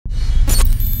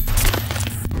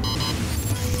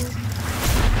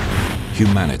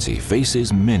Humanity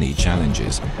faces many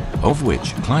challenges, of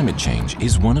which climate change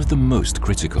is one of the most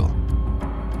critical.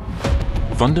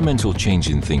 Fundamental change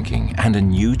in thinking and a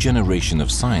new generation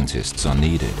of scientists are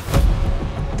needed.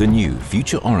 The new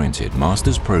future-oriented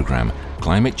master's program,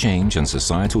 Climate Change and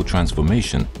Societal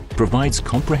Transformation, provides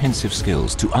comprehensive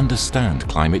skills to understand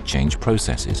climate change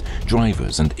processes,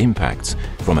 drivers and impacts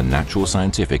from a natural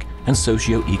scientific and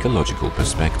socio-ecological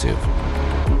perspective.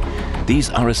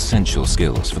 These are essential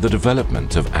skills for the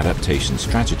development of adaptation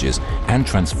strategies and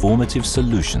transformative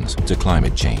solutions to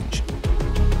climate change.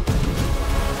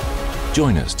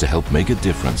 Join us to help make a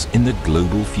difference in the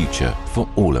global future for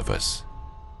all of us.